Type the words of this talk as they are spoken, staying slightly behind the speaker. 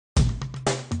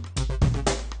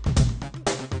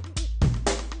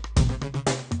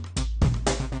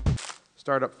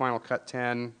start up Final Cut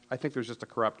 10. I think there's just a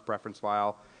corrupt preference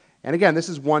file. And again, this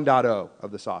is 1.0 of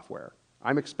the software.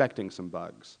 I'm expecting some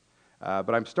bugs,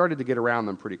 but I'm started to get around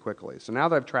them pretty quickly. So now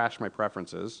that I've trashed my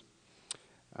preferences,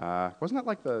 wasn't that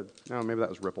like the, no, maybe that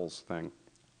was Ripple's thing.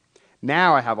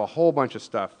 Now I have a whole bunch of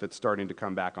stuff that's starting to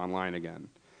come back online again,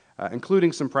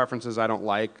 including some preferences I don't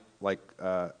like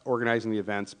organizing the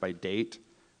events by date,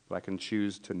 but I can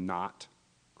choose to not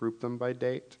group them by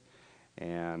date.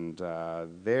 And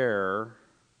there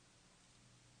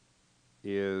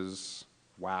is,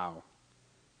 wow,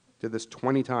 did this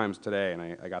 20 times today, and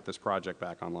I got this project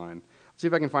back online. Let's see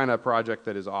if I can find a project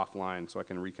that is offline so I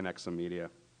can reconnect some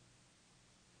media.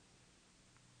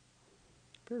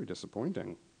 Very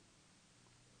disappointing.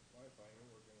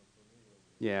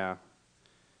 Yeah. All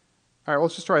right, well,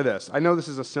 let's just try this. I know this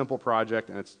is a simple project,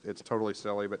 and it's totally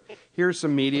silly, but here's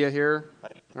some media here,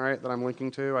 all right, that I'm linking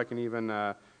to. I can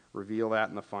even reveal that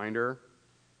in the Finder.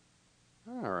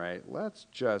 All right, let's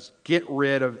just get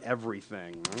rid of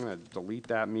everything. I'm going to delete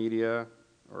that media,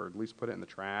 or at least put it in the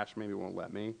trash. Maybe it won't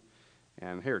let me.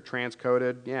 And here,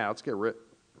 transcoded. Yeah, let's get rid.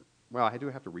 Well, I do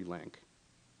have to relink.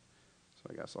 So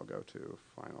I guess I'll go to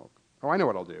Final. Oh, I know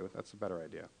what I'll do. That's a better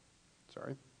idea.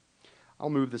 Sorry. I'll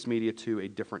move this media to a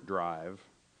different drive.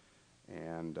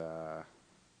 And, or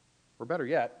better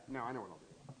yet, no, I know what I'll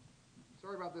do.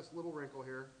 Sorry about this little wrinkle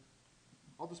here.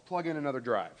 I'll just plug in another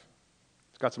drive.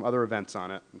 It's got some other events on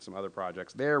it and some other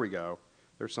projects. There we go.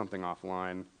 There's something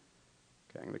offline.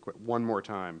 Okay, I'm going to quit one more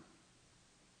time.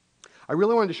 I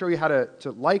really wanted to show you how to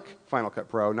like Final Cut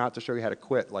Pro, not to show you how to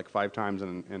quit like 5 times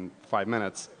in 5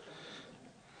 minutes.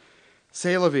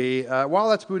 C'est la vie. While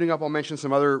that's booting up, I'll mention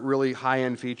some other really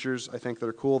high-end features I think that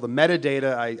are cool. The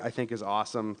metadata I think is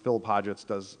awesome. Philip Hodgetts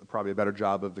does probably a better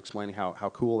job of explaining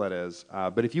how cool that is.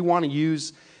 But if you want to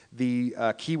use the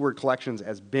keyword collections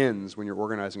as bins when you're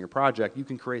organizing your project, you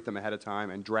can create them ahead of time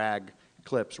and drag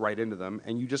clips right into them,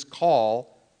 and you just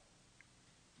call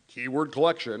keyword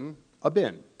collection a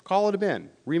bin. Call it a bin.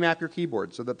 Remap your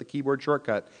keyboard so that the keyboard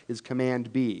shortcut is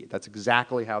Command B. That's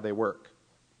exactly how they work.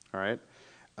 All right.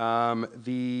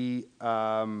 The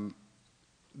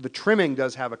trimming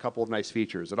does have a couple of nice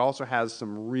features. It also has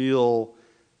some real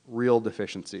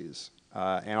deficiencies.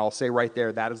 And I'll say right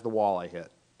there, that is the wall I hit.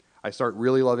 I start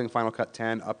really loving Final Cut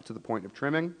 10 up to the point of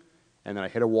trimming, and then I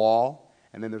hit a wall,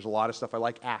 and then there's a lot of stuff I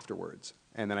like afterwards.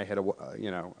 And then I hit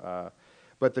a,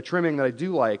 but the trimming that I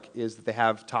do like is that they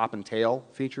have top and tail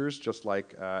features, just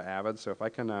like Avid. So if I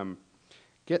can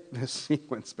get this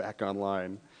sequence back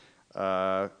online,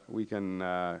 we can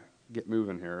get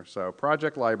moving here. So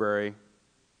project library.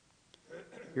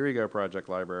 Here we go, project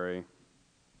library.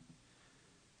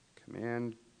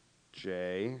 Command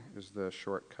J is the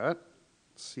shortcut.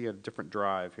 Let's see a different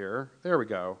drive here. There we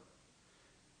go.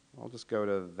 I'll just go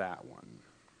to that one.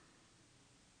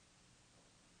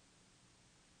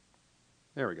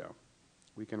 There we go.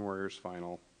 Weekend Warriors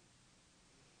Final.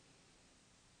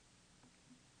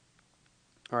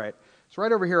 All right. So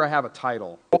right over here I have a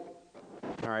title.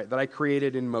 All right, that I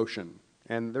created in Motion.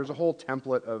 And there's a whole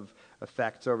template of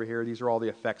effects over here. These are all the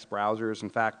effects browsers. In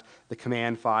fact, the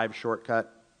Command 5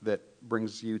 shortcut that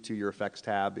brings you to your effects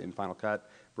tab in Final Cut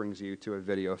brings you to a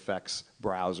video effects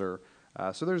browser.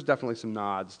 So there's definitely some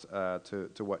nods to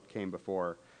what came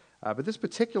before. But this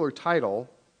particular title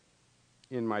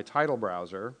in my title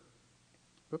browser,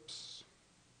 oops,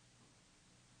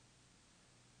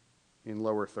 in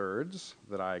lower thirds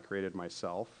that I created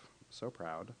myself, so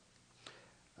proud,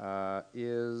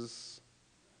 is,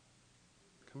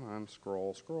 come on,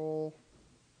 scroll.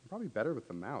 Probably better with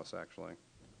the mouse, actually.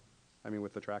 I mean,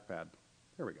 with the trackpad.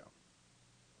 There we go.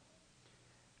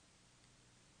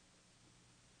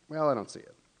 Well, I don't see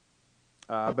it.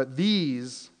 But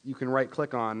these you can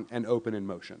right-click on and open in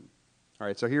Motion. All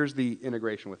right, so here's the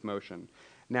integration with Motion.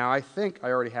 Now, I think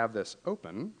I already have this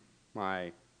open,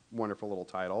 my wonderful little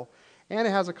title, and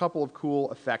it has a couple of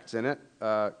cool effects in it,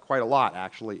 quite a lot,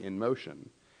 actually, in Motion.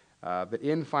 But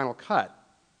in Final Cut,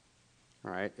 all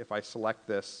right, if I select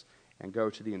this and go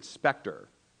to the inspector,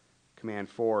 Command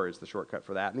 4 is the shortcut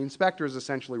for that. And the inspector has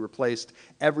essentially replaced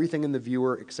everything in the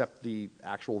viewer except the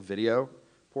actual video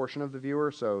portion of the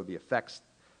viewer. So the effects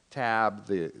tab,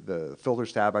 the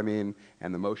filters tab, I mean,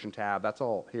 and the motion tab, that's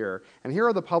all here. And here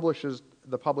are the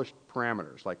published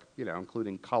parameters, like,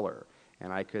 including color.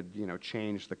 And I could,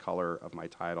 change the color of my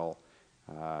title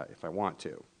if I want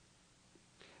to.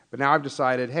 But now I've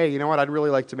decided, hey, you know what, I'd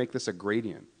really like to make this a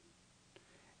gradient.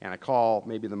 And I call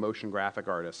maybe the motion graphic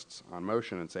artists on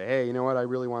Motion and say, hey, you know what, I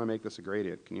really want to make this a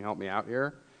gradient. Can you help me out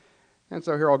here? And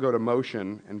so here I'll go to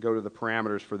Motion and go to the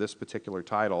parameters for this particular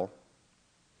title.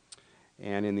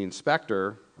 And in the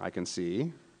inspector, I can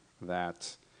see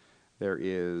that there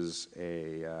is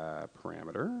a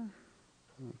parameter.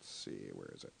 Let's see,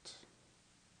 where is it?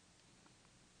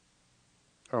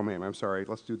 Oh, ma'am, I'm sorry.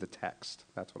 Let's do the text.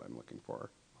 That's what I'm looking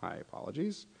for. My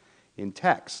apologies. In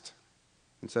text,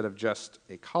 instead of just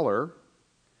a color,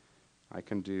 I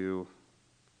can do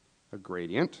a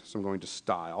gradient. So I'm going to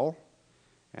style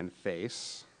and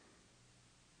face.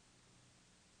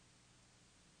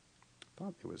 I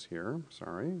thought it was here.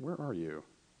 Sorry. Where are you?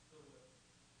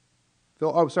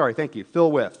 Fill, oh, sorry. Thank you.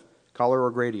 Fill with, color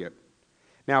or gradient.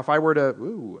 Now, if I were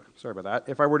to, sorry about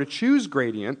that. If I were to choose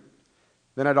gradient,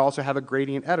 then I'd also have a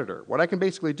gradient editor. What I can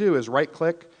basically do is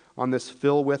right-click on this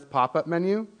Fill With pop-up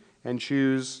menu and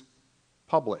choose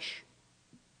Publish.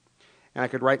 And I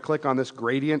could right-click on this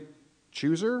gradient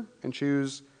chooser and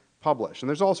choose Publish. And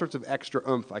there's all sorts of extra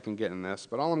oomph I can get in this,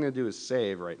 but all I'm going to do is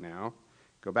save right now.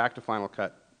 Go back to Final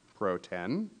Cut Pro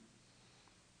 10.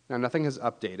 Now, nothing has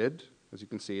updated. As you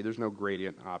can see, there's no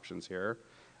gradient options here.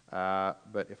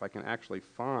 But if I can actually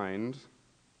find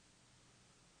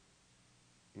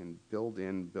in build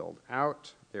in, build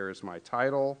out. There's my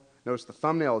title. Notice the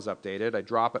thumbnail is updated. I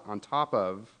drop it on top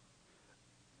of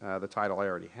the title I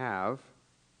already have.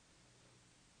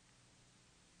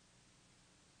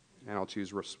 And I'll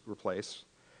choose replace.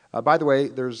 By the way,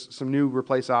 there's some new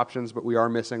replace options, but we are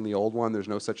missing the old one. There's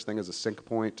no such thing as a sync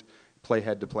point,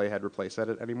 playhead to playhead, replace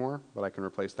edit anymore, but I can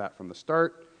replace that from the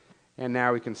start. And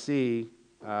now we can see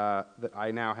that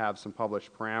I now have some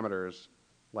published parameters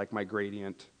like my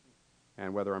gradient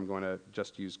and whether I'm going to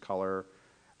just use color.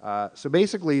 So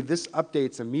basically, this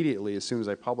updates immediately as soon as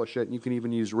I publish it. And you can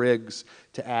even use rigs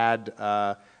to add,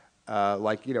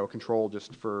 like a control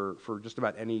just for just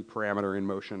about any parameter in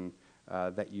motion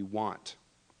that you want.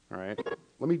 All right.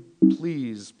 Let me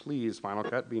please, Final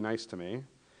Cut, be nice to me.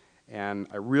 And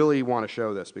I really want to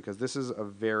show this because this is a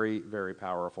very, very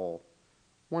powerful,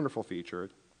 wonderful feature.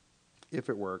 If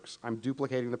it works, I'm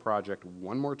duplicating the project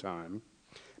one more time.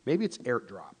 Maybe it's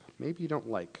AirDrop. Maybe you don't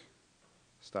like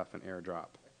stuff in AirDrop.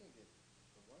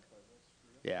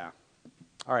 Yeah.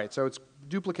 All right, so it's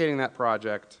duplicating that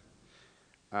project.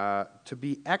 To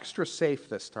be extra safe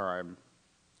this time,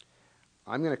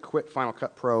 I'm going to quit Final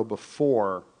Cut Pro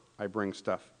before I bring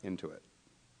stuff into it.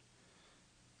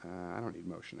 I don't need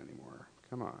motion anymore.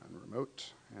 Come on,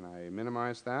 remote, and I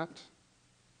minimize that.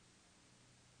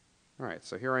 All right,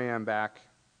 so here I am back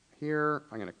here.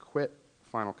 I'm going to quit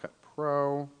Final Cut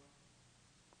Pro.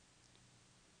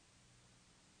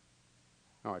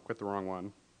 Oh, I quit the wrong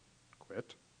one.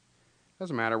 Quit.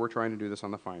 Doesn't matter, we're trying to do this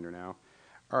on the Finder now.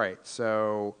 All right,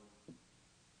 so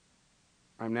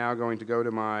I'm now going to go to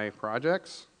my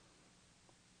projects.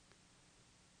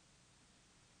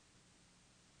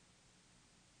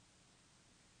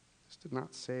 This did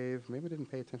not save. Maybe I didn't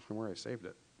pay attention to where I saved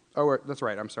it. Oh, that's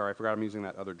right, I'm sorry, I forgot I'm using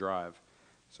that other drive.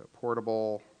 So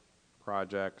portable,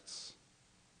 projects,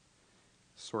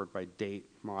 sort by date,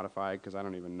 modified, because I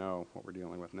don't even know what we're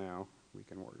dealing with now.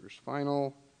 Weekend Warriors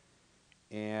Final,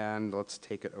 and let's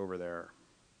take it over there.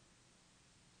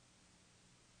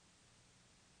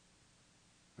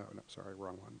 Oh, no, sorry,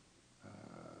 wrong one.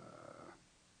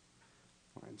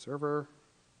 Find server,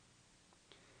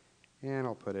 and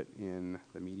I'll put it in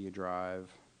the media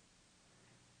drive,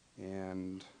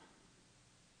 and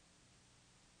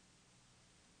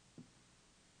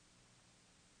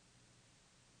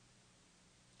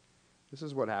this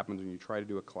is what happens when you try to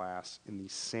do a class in the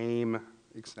same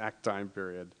exact time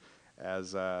period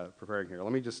as preparing here.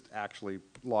 Let me just actually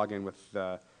log in with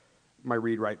my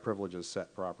read-write privileges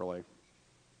set properly.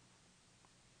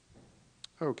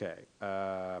 Okay,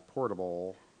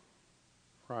 portable,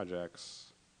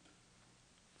 projects,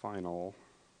 final.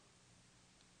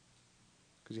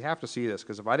 Because you have to see this,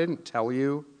 because if I didn't tell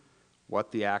you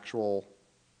what the actual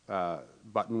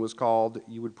button was called,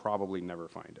 you would probably never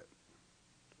find it.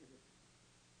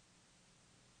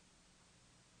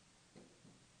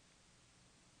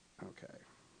 Okay.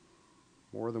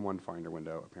 More than one Finder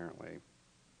window, apparently.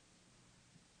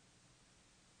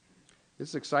 This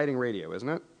is exciting radio, isn't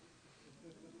it?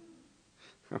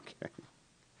 Okay.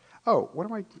 Oh, what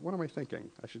am I thinking?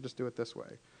 I should just do it this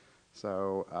way.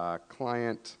 So,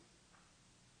 client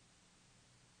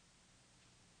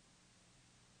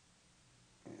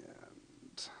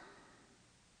and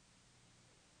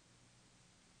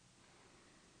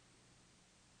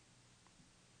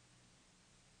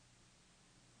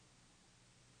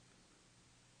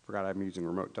forgot I'm using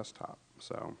remote desktop,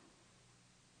 so.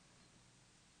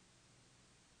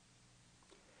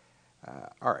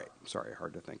 All right, sorry,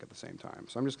 hard to think at the same time.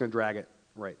 So I'm just going to drag it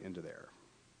right into there.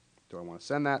 Do I want to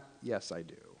send that? Yes, I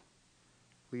do.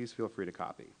 Please feel free to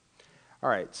copy. All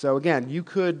right, so again, you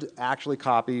could actually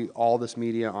copy all this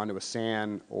media onto a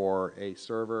SAN or a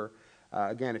server.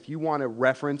 Again, if you want to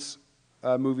reference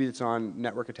a movie that's on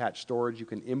network attached storage, you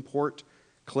can import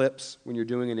clips when you're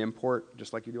doing an import,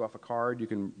 just like you do off a card. You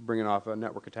can bring it off a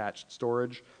network attached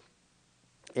storage.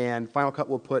 And Final Cut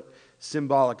will put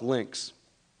symbolic links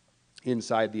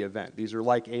inside the event. These are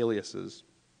like aliases,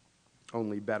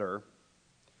 only better.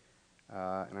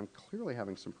 And I'm clearly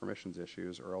having some permissions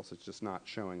issues, or else it's just not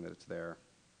showing that it's there.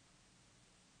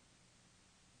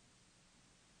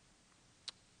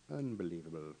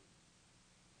 Unbelievable.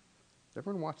 Did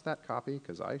everyone watch that copy?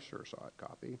 Because I sure saw it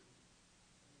copy.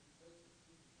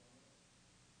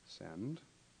 Send.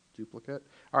 Duplicate.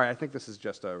 All right, I think this is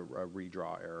just a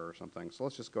redraw error or something. So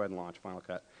let's just go ahead and launch Final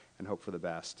Cut and hope for the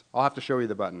best. I'll have to show you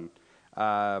the button.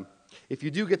 If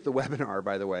you do get the webinar,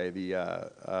 by the way,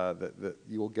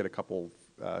 you will get a couple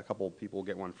people will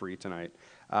get one free tonight.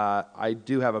 I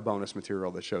do have a bonus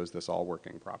material that shows this all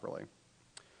working properly.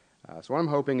 So what I'm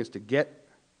hoping is to get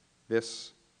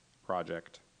this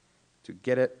project, to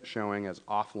get it showing as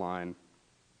offline,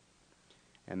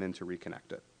 and then to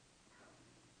reconnect it.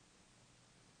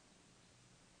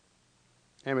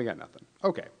 And we got nothing.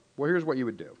 Okay, well here's what you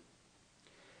would do.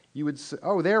 You would say,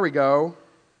 oh, there we go.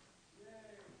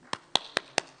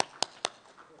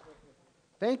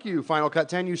 Thank you, Final Cut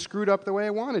 10. You screwed up the way I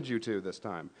wanted you to this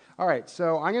time. All right,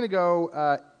 so I'm going to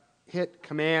go hit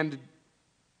Command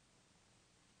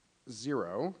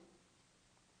 0,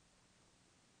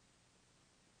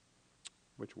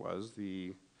 which was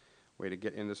the way to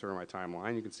get into sort of my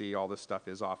timeline. You can see all this stuff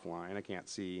is offline. I can't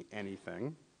see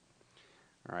anything.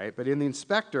 All right, but in the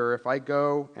inspector, if I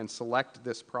go and select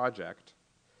this project,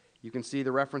 you can see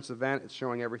the reference event. It's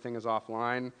showing everything is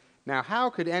offline. Now,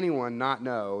 how could anyone not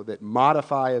know that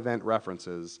modify event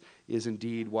references is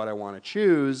indeed what I want to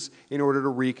choose in order to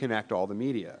reconnect all the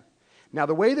media? Now,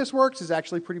 the way this works is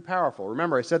actually pretty powerful.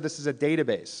 Remember, I said this is a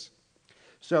database.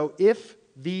 So if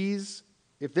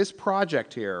this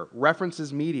project here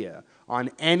references media on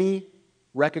any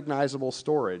recognizable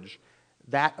storage,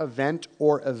 that event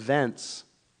or events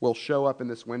will show up in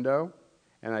this window,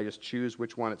 and I just choose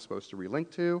which one it's supposed to relink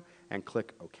to and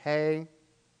click OK,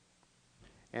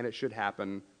 and it should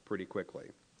happen pretty quickly.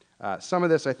 Some of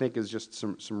this, I think, is just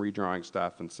some redrawing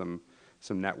stuff and some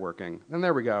networking. And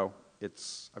there we go.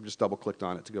 I've just double-clicked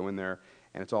on it to go in there,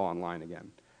 and it's all online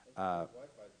again.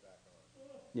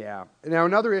 Yeah. Now,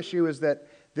 another issue is that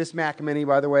this Mac Mini,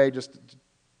 by the way, just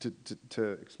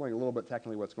to explain a little bit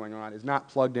technically what's going on, is not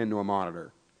plugged into a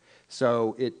monitor.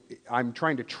 So I'm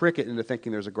trying to trick it into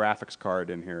thinking there's a graphics card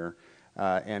in here.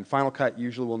 And Final Cut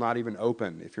usually will not even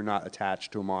open if you're not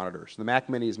attached to a monitor. So the Mac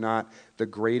Mini is not the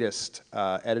greatest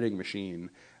editing machine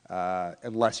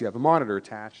unless you have a monitor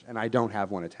attached, and I don't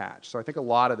have one attached. So I think a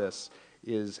lot of this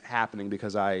is happening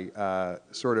because I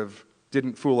sort of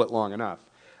didn't fool it long enough.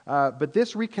 But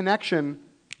this reconnection,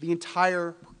 the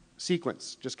entire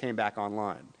sequence just came back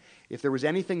online. If there was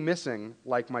anything missing,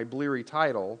 like my bleary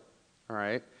title, all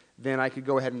right, then I could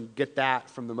go ahead and get that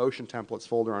from the motion templates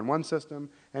folder on one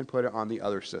system and put it on the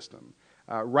other system.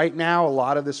 Right now, a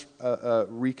lot of this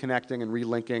reconnecting and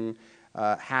relinking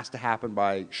has to happen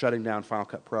by shutting down Final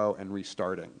Cut Pro and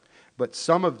restarting. But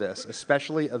some of this,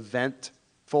 especially event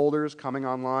folders coming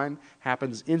online,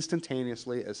 happens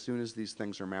instantaneously as soon as these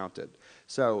things are mounted.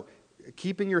 So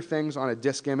keeping your things on a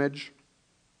disk image,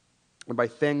 and by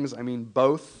things I mean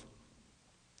both